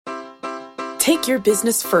Take your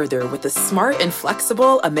business further with the smart and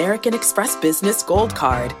flexible American Express Business Gold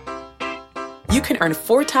Card. You can earn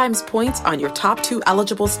 4 times points on your top 2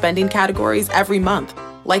 eligible spending categories every month,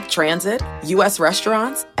 like transit, U.S.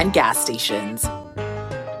 restaurants, and gas stations.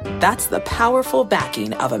 That's the powerful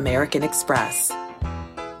backing of American Express.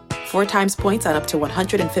 4 times points on up to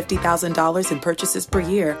 $150,000 in purchases per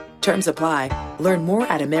year. Terms apply. Learn more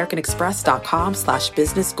at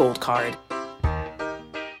americanexpress.com/businessgoldcard.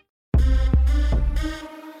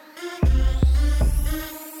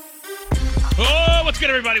 Oh, what's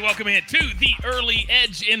good, everybody? Welcome in to the Early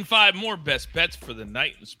Edge in 5. More best bets for the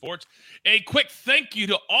night in sports. A quick thank you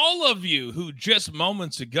to all of you who just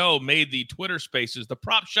moments ago made the Twitter Spaces, the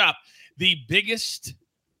Prop Shop, the biggest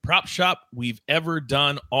prop shop we've ever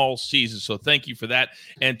done all season. So thank you for that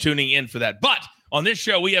and tuning in for that. But on this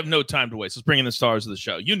show, we have no time to waste. Let's bring in the stars of the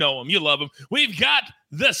show. You know them. You love them. We've got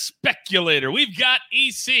the Speculator. We've got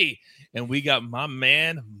EC. And we got my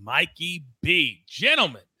man, Mikey B.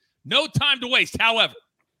 Gentlemen, no time to waste. However,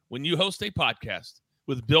 when you host a podcast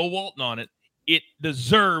with Bill Walton on it, it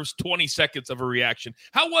deserves 20 seconds of a reaction.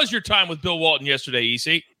 How was your time with Bill Walton yesterday,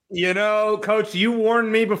 EC? You know, Coach, you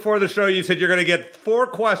warned me before the show. You said you're going to get 4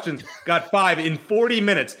 questions. Got 5 in 40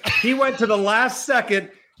 minutes. He went to the last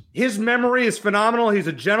second. His memory is phenomenal. He's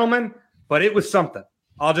a gentleman, but it was something.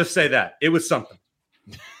 I'll just say that. It was something.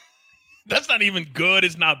 That's not even good.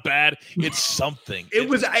 It's not bad. It's something. It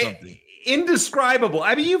was something. Indescribable.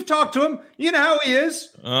 I mean, you've talked to him. You know how he is.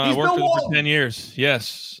 I worked with him for 10 years.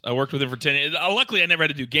 Yes, I worked with him for 10 years. Luckily, I never had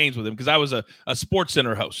to do games with him because I was a Sports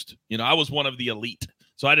Center host. You know, I was one of the elite.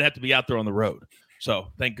 So I didn't have to be out there on the road. So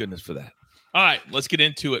thank goodness for that. All right, let's get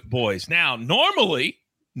into it, boys. Now, normally,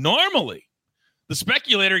 the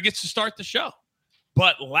Speculator gets to start the show.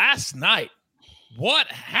 But last night, what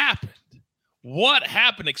happened? What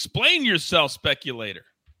happened? Explain yourself, Speculator.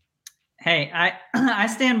 Hey, I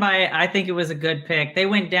stand by it. I think it was a good pick. They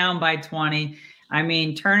went down by 20. I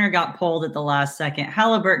mean, Turner got pulled at the last second.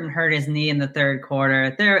 Halliburton hurt his knee in the third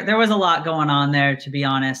quarter. There was a lot going on there, to be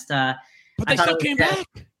honest. But they still came back.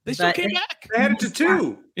 They came back. They had it to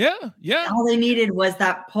 2. Yeah. All they needed was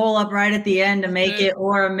that pull up right at the end to make it,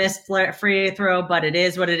 or a missed free throw. But it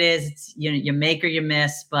is what it is. It's, you make or you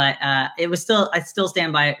miss. But it was still. I still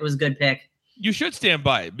stand by it. It was a good pick. You should stand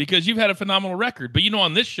by it because you've had a phenomenal record. But,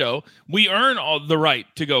 on this show, we earn all the right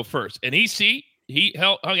to go first. And EC, he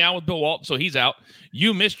hung out with Bill Walton, so he's out.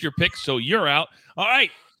 You missed your pick, so you're out. All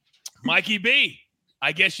right, Mikey B,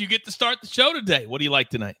 I guess you get to start the show today. What do you like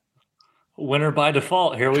tonight? Winner by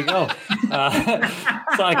default. Here we go. So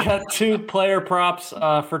I got 2 player props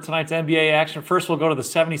for tonight's NBA action. First, we'll go to the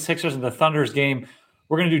 76ers and the Thunder's game.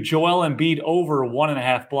 We're going to do Joel Embiid over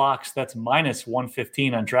 1.5 blocks. That's minus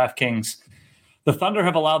 115 on DraftKings. The Thunder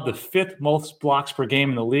have allowed the 5th most blocks per game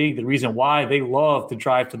in the league. The reason why, they love to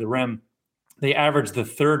drive to the rim. They average the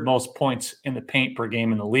 3rd most points in the paint per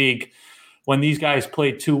game in the league. When these guys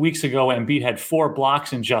played 2 weeks ago, Embiid had 4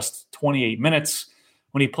 blocks in just 28 minutes.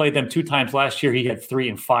 When he played them 2 times last year, he had 3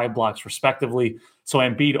 and 5 blocks respectively. So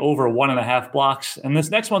Embiid over 1.5 blocks. And this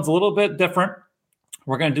next one's a little bit different.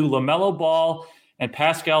 We're going to do LaMelo Ball and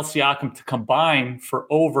Pascal Siakam to combine for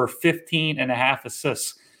over 15.5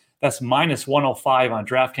 assists. That's minus 105 on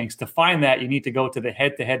DraftKings. To find that, you need to go to the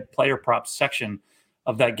head-to-head player props section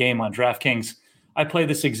of that game on DraftKings. I played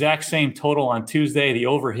this exact same total on Tuesday. The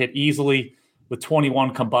over hit easily with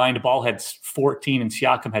 21 combined. Ball had 14 and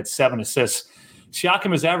Siakam had 7 assists.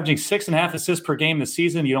 Siakam is averaging 6.5 assists per game this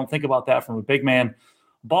season. You don't think about that from a big man.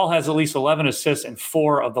 Ball has at least 11 assists in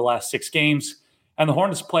 4 of the last 6 games. And the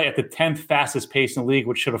Hornets play at the 10th fastest pace in the league,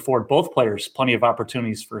 which should afford both players plenty of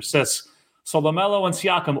opportunities for assists. So LaMelo and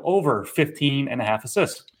Siakam over 15.5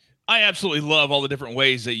 assists. I absolutely love all the different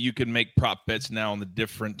ways that you can make prop bets now on the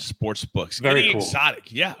different sports books. Very Getting cool.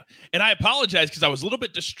 Exotic, yeah. And I apologize because I was a little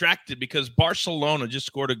bit distracted because Barcelona just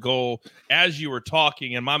scored a goal as you were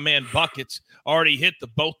talking, and my man Buckets already hit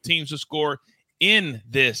both teams to score in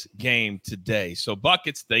this game today. So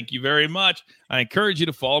Buckets, thank you very much. I encourage you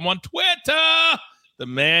to follow him on Twitter. The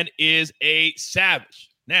man is a savage.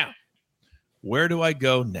 Now, where do I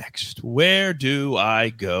go next? Well,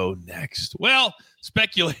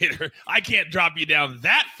 Speculator, I can't drop you down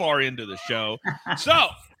that far into the show. So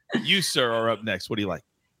you, sir, are up next. What do you like?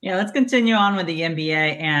 Yeah, let's continue on with the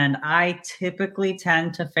NBA. And I typically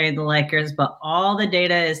tend to fade the Lakers, but all the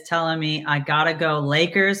data is telling me I got to go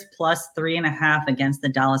Lakers plus 3.5 against the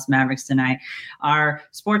Dallas Mavericks tonight. Our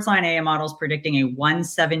Sportsline AA model is predicting a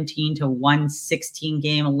 117 to 116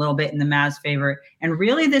 game, a little bit in the Mavs' favor. And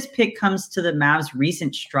really, this pick comes to the Mavs'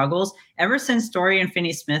 recent struggles. Ever since Dorian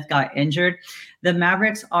Finney-Smith got injured, the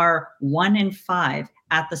Mavericks are 1-5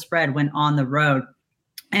 at the spread when on the road.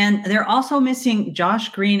 And they're also missing Josh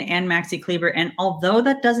Green and Maxi Kleber. And although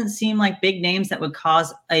that doesn't seem like big names that would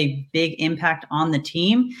cause a big impact on the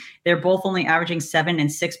team, they're both only averaging 7 and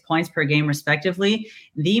 6 points per game, respectively.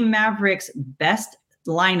 The Mavericks' best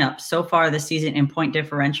lineup so far this season in point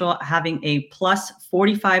differential, having a plus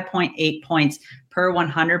 45.8 points per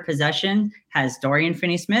 100 possession, has Dorian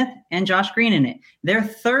Finney-Smith and Josh Green in it. Their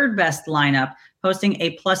third best lineup, posting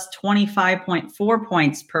a plus 25.4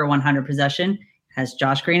 points per 100 possession, has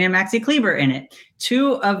Josh Green and Maxi Kleber in it.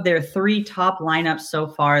 2 of their 3 top lineups so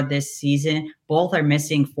far this season, both are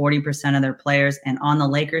missing 40% of their players. And on the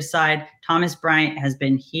Lakers side, Thomas Bryant has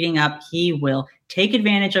been heating up. He will take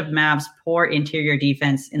advantage of Mavs' poor interior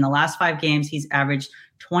defense. In the last 5 games, he's averaged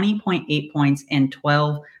 20.8 points and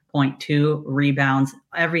 12.2 rebounds.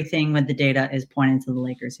 Everything with the data is pointing to the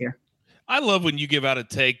Lakers here. I love when you give out a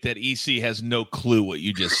take that EC has no clue what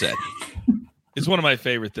you just said. It's one of my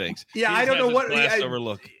favorite things. Yeah, I don't know what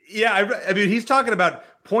overlook. Yeah, I mean, he's talking about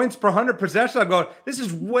points per 100 possession. I'm going, this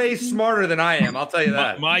is way smarter than I am. I'll tell you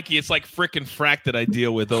that, Mikey. It's like frickin' frack that I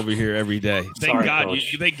deal with over here every day. Thank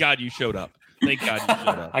God you showed up. Thank God you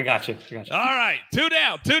showed up. I got you. All right, 2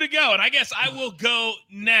 down, 2 to go, and I guess I will go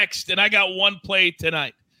next. And I got 1 play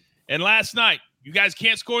tonight. And last night, you guys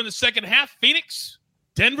can't score in the second half. Phoenix,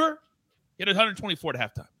 Denver, hit 124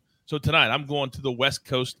 at halftime. So tonight, I'm going to the West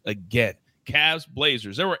Coast again. Cavs,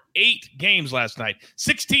 Blazers. There were 8 games last night.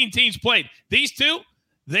 16 teams played. These 2,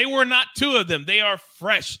 they were not 2 of them. They are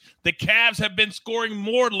fresh. The Cavs have been scoring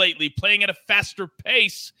more lately, playing at a faster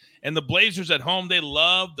pace. And the Blazers at home, they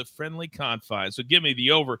love the friendly confines. So give me the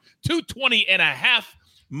over 220.5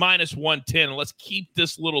 minus 110. And let's keep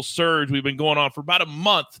this little surge we've been going on for about a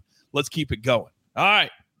month. Let's keep it going. All right.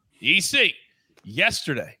 EC,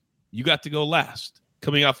 yesterday, you got to go last,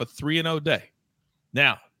 coming off a 3-0 day.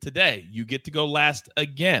 Now, today, you get to go last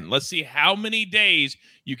again. Let's see how many days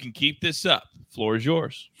you can keep this up. Floor is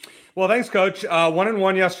yours. Well, thanks, Coach.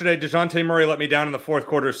 1-1 yesterday. DeJounte Murray let me down in the fourth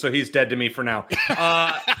quarter, so he's dead to me for now.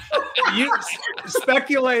 You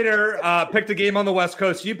speculator picked a game on the West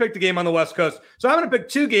Coast. You picked a game on the West Coast. So I'm going to pick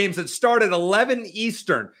 2 games that start at 11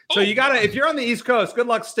 Eastern. So you got to, if you're on the East Coast, good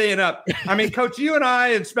luck staying up. I mean, Coach, you and I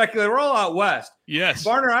and speculator, we're all out West. Yes.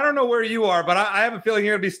 Barner, I don't know where you are, but I have a feeling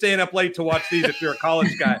you're going to be staying up late to watch these if you're a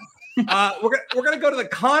college guy. We're going to go to the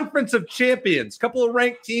Conference of Champions. A couple of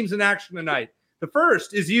ranked teams in action tonight. The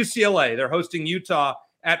first is UCLA. They're hosting Utah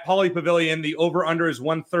at Pauley Pavilion. The over-under is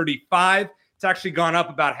 135. It's actually gone up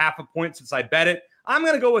about half a point since I bet it. I'm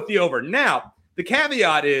going to go with the over. Now, the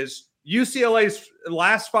caveat is UCLA's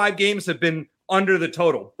last 5 games have been under the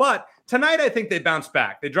total. But tonight, I think they bounced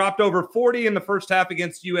back. They dropped over 40 in the first half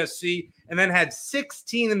against USC and then had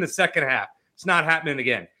 16 in the second half. It's not happening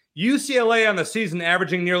again. UCLA on the season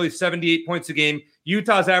averaging nearly 78 points a game.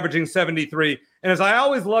 Utah's averaging 73. And as I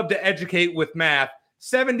always love to educate with math,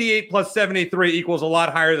 78 plus 73 equals a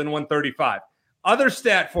lot higher than 135. Other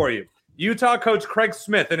stat for you. Utah coach Craig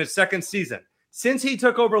Smith in his second season. Since he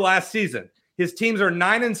took over last season, his teams are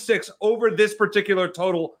 9-6 over this particular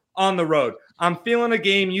total on the road. I'm feeling a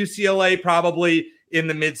game UCLA probably in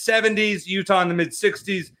the mid-70s, Utah in the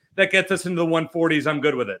mid-60s. That gets us into the 140s. I'm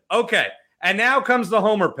good with it. Okay. And now comes the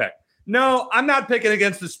homer pick. No, I'm not picking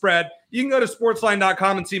against the spread. You can go to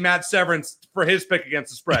sportsline.com and see Matt Severance for his pick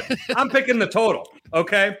against the spread. I'm picking the total,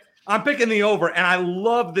 okay? I'm picking the over, and I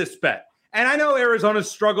love this bet. And I know Arizona's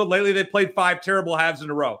struggled lately. They played 5 terrible halves in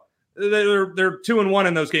a row. They're 2-1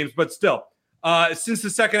 in those games, but still, since the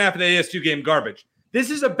second half of the ASU game, garbage. This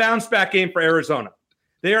is a bounce-back game for Arizona.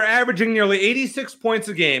 They are averaging nearly 86 points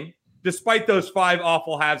a game, despite those 5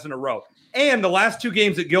 awful halves in a row. And the last 2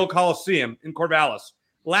 games at Gill Coliseum in Corvallis.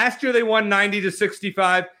 Last year, they won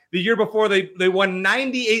 90-65. The year before, they won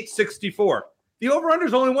 98-64. The over-under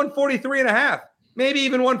is only 143.5, maybe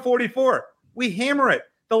even 144. We hammer it.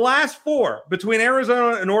 The last 4 between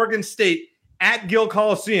Arizona and Oregon State at Gill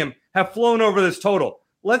Coliseum have flown over this total.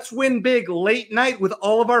 Let's win big late night with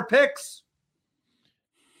all of our picks.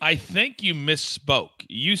 I think you misspoke.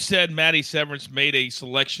 You said Matty Severance made a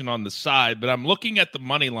selection on the side, but I'm looking at the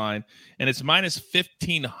money line, and it's minus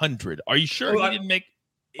 1,500. Are you sure he didn't make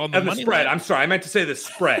on the money spread? line? I'm sorry. I meant to say the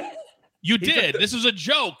spread. You did. This is a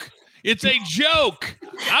joke. It's a joke.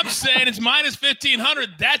 I'm saying it's minus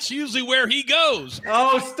 1,500. That's usually where he goes.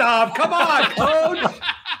 Oh, stop. Come on, Coach.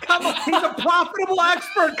 Come on. He's a profitable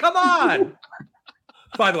expert. Come on.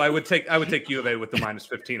 By the way, I would take U of A with the minus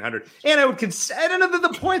 1,500. And I would consider the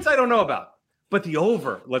points I don't know about. But the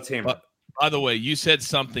over, let's hammer. By the way, you said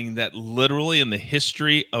something that literally in the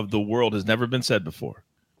history of the world has never been said before.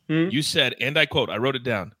 You said, and I quote, I wrote it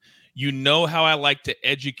down, "You know how I like to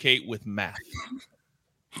educate with math."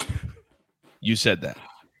 You said that.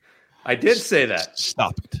 I did say that.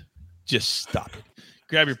 Stop it. Just stop it.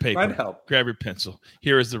 Grab your paper. Might help. Grab your pencil.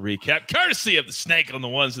 Here is the recap, courtesy of the Snake on the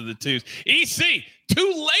ones and the twos. EC, 2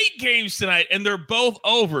 late games tonight, and they're both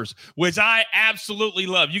overs, which I absolutely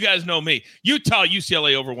love. You guys know me. Utah,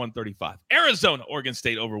 UCLA over 135. Arizona, Oregon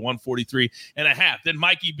State over 143.5. Then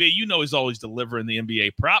Mikey B, you know he's always delivering the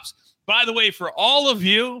NBA props. By the way, for all of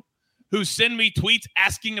you who send me tweets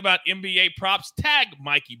asking about NBA props, tag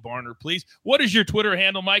Mikey Barner, please. What is your Twitter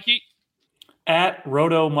handle, Mikey? At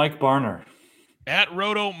Roto Mike Barner. At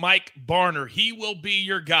Roto Mike Barner. He will be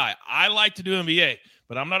your guy. I like to do NBA,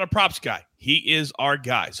 but I'm not a props guy. He is our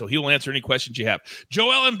guy, so he will answer any questions you have.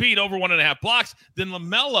 Joel Embiid over 1.5 blocks. Then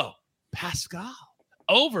LaMelo Pascal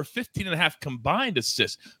over 15.5 combined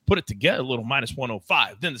assists. Put it together, a little minus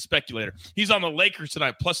 105. Then the speculator. He's on the Lakers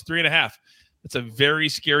tonight, plus 3.5. That's a very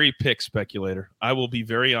scary pick, speculator. I will be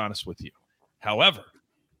very honest with you. However,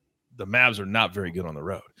 the Mavs are not very good on the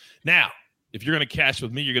road. Now, if you're going to cash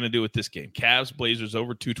with me, you're going to do it this game. Cavs, Blazers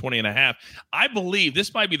over 220.5. I believe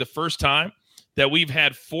this might be the first time that we've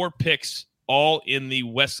had 4 picks all in the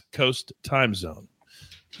West Coast time zone.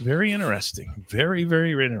 Very interesting. Very,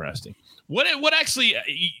 very interesting. What actually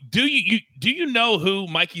do you know who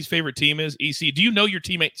Mikey's favorite team is? EC, do you know your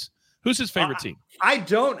teammates? Who's his favorite team? I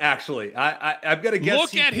don't actually. I've got to guess.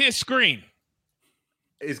 Look at his screen.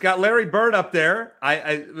 He's got Larry Bird up there.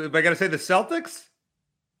 I got to say the Celtics.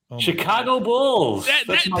 Oh Chicago Bulls.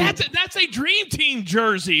 That's a dream team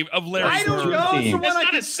jersey of Larry Bird. I don't know. It's the one That's I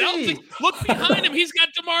not can a Celtics. see. Look behind him. He's got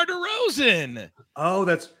DeMar DeRozan. Oh,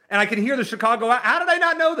 and I can hear the Chicago. How did I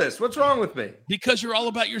not know this? What's wrong with me? Because you're all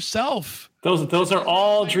about yourself. Those are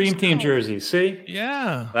all Dream Team jerseys. See?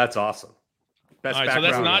 Yeah. That's awesome. Best All right, so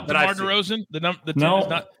that's not DeMar DeRozan. The team is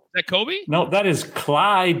not. Is that Kobe? No, that is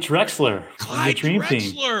Clyde Drexler. Clyde the Dream Drexler.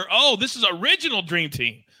 Team. Oh, this is original Dream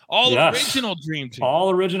Team. Original Dream Team. All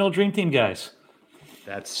original Dream Team guys.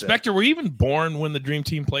 That's Spectre, were you even born when the Dream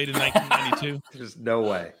Team played in 1992? There's no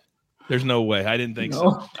way. There's no way. I didn't think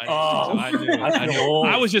so. I knew.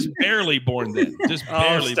 I was just barely born then. Just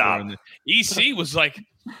barely born then. EC was like,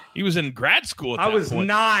 he was in grad school at that I was point.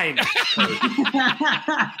 9.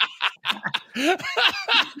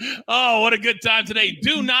 Oh, what a good time today.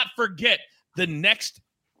 Do not forget the next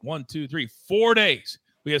 4 days.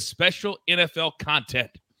 We have special NFL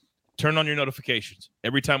content. Turn on your notifications.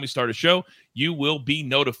 Every time we start a show, you will be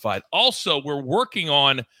notified. Also, we're working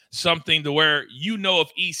on something to where if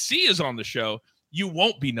EC is on the show, you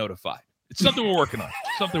won't be notified. It's something we're working on.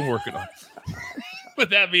 With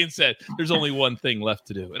that being said, there's only one thing left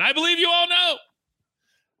to do. And I believe you all know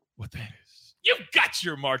what that is. You've got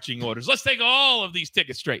your marching orders. Let's take all of these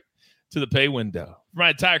tickets straight to the pay window. My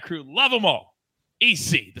entire crew, love them all.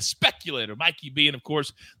 EC, the speculator, Mikey B, and of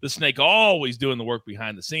course, the Snake, always doing the work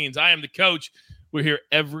behind the scenes. I am the coach. We're here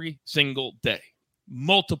every single day,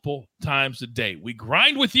 multiple times a day. We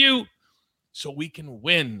grind with you so we can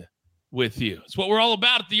win with you. It's what we're all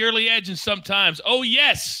about at the Early Edge, and sometimes, oh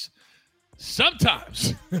yes,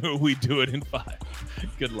 sometimes we do it in 5.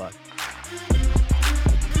 Good luck.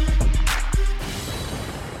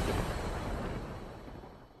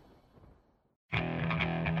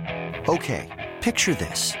 Okay, picture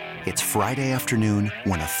this. It's Friday afternoon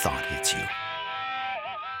when a thought hits you.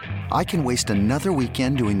 I can waste another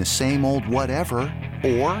weekend doing the same old whatever,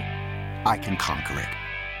 or I can conquer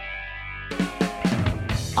it.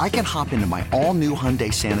 I can hop into my all-new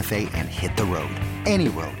Hyundai Santa Fe and hit the road. Any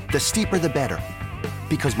road. The steeper, the better.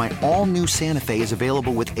 Because my all-new Santa Fe is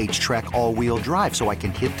available with H-Track all-wheel drive, so I can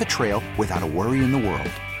hit the trail without a worry in the world.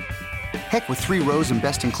 Heck, with 3 rows and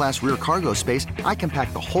best-in-class rear cargo space, I can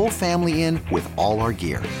pack the whole family in with all our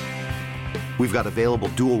gear. We've got available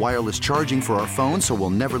dual wireless charging for our phones, so we'll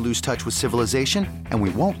never lose touch with civilization, and we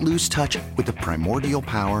won't lose touch with the primordial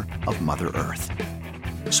power of Mother Earth.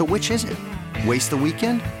 So which is it? Waste the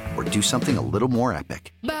weekend or do something a little more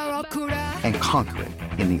epic? And conquer it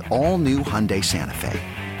in the all-new Hyundai Santa Fe.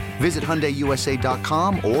 Visit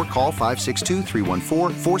HyundaiUSA.com or call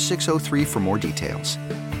 562-314-4603 for more details.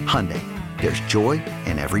 Hyundai, there's joy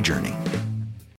in every journey.